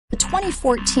The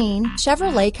 2014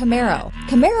 Chevrolet Camaro.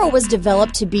 Camaro was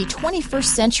developed to be 21st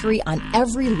century on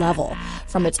every level,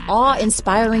 from its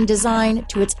awe-inspiring design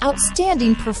to its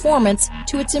outstanding performance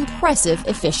to its impressive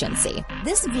efficiency.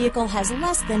 This vehicle has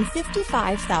less than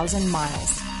 55,000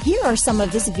 miles. Here are some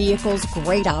of this vehicle's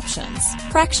great options: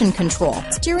 traction control,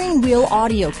 steering wheel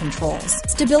audio controls,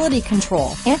 stability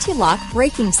control, anti-lock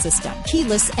braking system,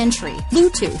 keyless entry,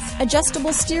 Bluetooth,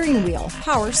 adjustable steering wheel,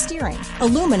 power steering,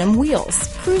 aluminum wheels,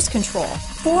 cruise control,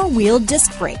 four-wheel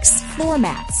disc brakes, floor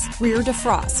mats, rear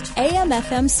defrost,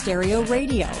 AM/FM stereo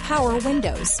radio, power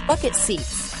windows, bucket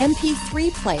seats,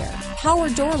 MP3 player, power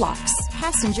door locks,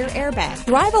 passenger airbag.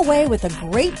 Drive away with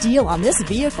a great deal on this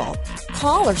vehicle.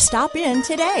 Call or stop in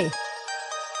today.